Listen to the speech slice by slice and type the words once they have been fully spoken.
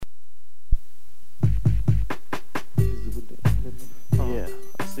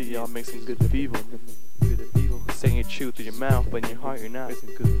y'all mixing good with evil. Good with evil. Saying your truth with your mouth, but in your heart you're not.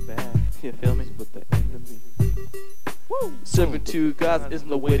 Mixing good with bad. You feel me? With the enemy. Woo. Serving two gods isn't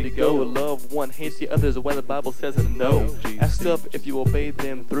the way to go. Love one, hates the other is what the Bible says and no. Ask up if you obey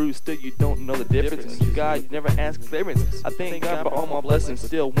them through. Still you don't know the difference. And God, you never ask clearance. I thank God for all my blessings.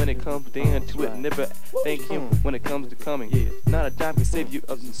 Still when it comes down to it, never thank Him when it comes to coming. Not a dime can save you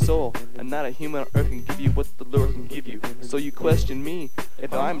of the soul, and not a human on earth can give you what the Lord can give you. So you question me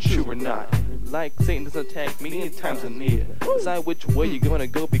if I'm true or not. Like Satan doesn't attack me in times of need. Decide which way you're gonna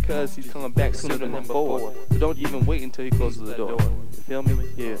go because he's coming back sooner than before. So don't even wait until he closes the door. You feel me?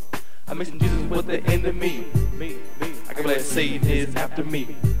 Yeah. I'm mixing Jesus with the enemy. I can let Satan is after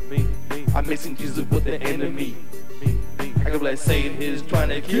me. I'm mixing Jesus with the enemy. I can let Satan is trying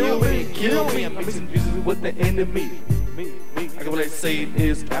to kill me. I'm mixing Jesus with the enemy. I can let Satan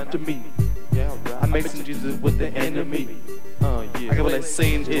is after me. I'm mixing Jesus with the enemy. I can let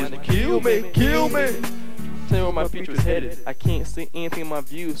Satan is kill me. Tell me where my future is headed. I can't see anything in my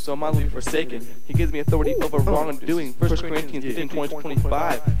view, so I'm utterly forsaken. He gives me authority over wrongdoing. 1 Corinthians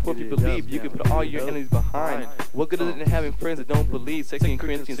 15:20-25. For if you believe, you can put all your enemies behind. What good is it in having friends that don't believe? 2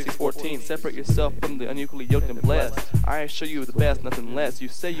 Corinthians 6:14. Separate yourself from the unequally yoked and blessed. I assure you the best, nothing less. You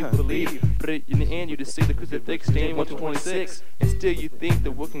say you believe, but in the end you just see the crucifix, James 1:26. And still you think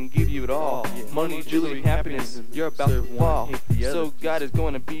that what can give you it all. Money, jewelry, happiness. You're about to fall. So God is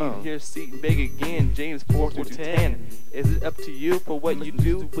going to be here, seat and beg again. James 4:10. Is it up to you for what you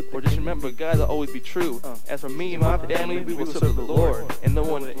do? Or just remember, God will always be true. As for me and my family, we will serve the Lord. And no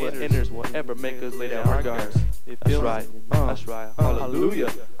one that enters will ever make us lay down our guards. That's right. That's right.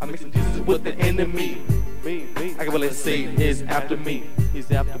 Hallelujah. I'm mixing Jesus with the enemy. I can let Satan is after me.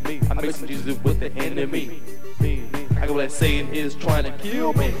 He's after me. I'm mixing Jesus with the enemy. I can let Satan is trying to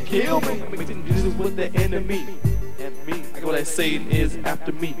kill me. I'm mixing Jesus with the enemy. I can let Satan is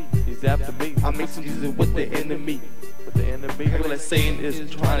after me. He's after me. I'm mixing Jesus with the enemy. I can let Satan is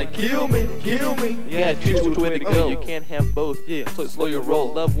trying to kill me. Yeah, choose which way to go. You can't have both. So slow your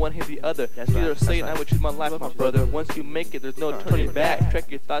roll. Love one, hate the other. Either Satan, I would choose my life, my brother. Once you make it, there's no turning back. Track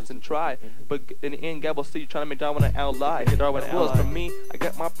your thoughts and try. But in the end, God will see you trying to make Darwin an outlie. Darwin outlies. For me, I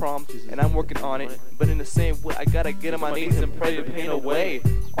got my problems and I'm working on it. But in the same way, I gotta get on my knees and pray the pain away.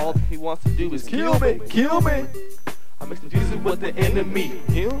 All he wants to do is kill me. I'm mixing Jesus with the enemy.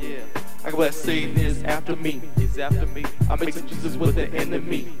 I can let Satan is after me. He's after me. I'm mixing Jesus with the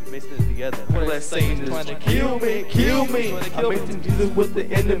enemy. Mixing it together. I can let Satan is trying to kill me. I'm mixing Jesus with the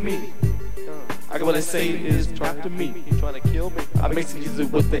enemy. I can let Satan is after me. He's trying to kill me. I'm mixing Jesus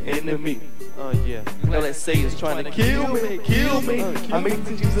with the enemy. I can let Satan is trying to kill me. I'm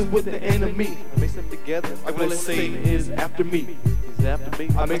mixing Jesus with the enemy. I mix them together. I can let Satan is after me. He's after me.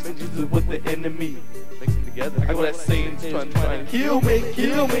 I'm mixing Jesus with the enemy. Mix them together. I can let Satan is trying to kill me.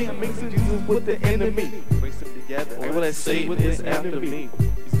 I'm mixing Jesus with the enemy. Mix them together. I can let Satan is after me.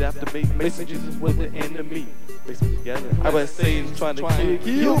 He's after me. Mixing Jesus with the enemy. Mix them together. I can let Satan trying to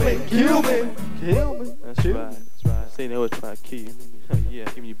kill me. That's right. Satan always trying to kill you.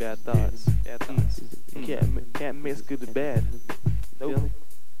 Giving you bad thoughts. You can't mix good to bad. Nope.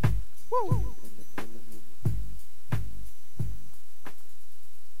 Woo.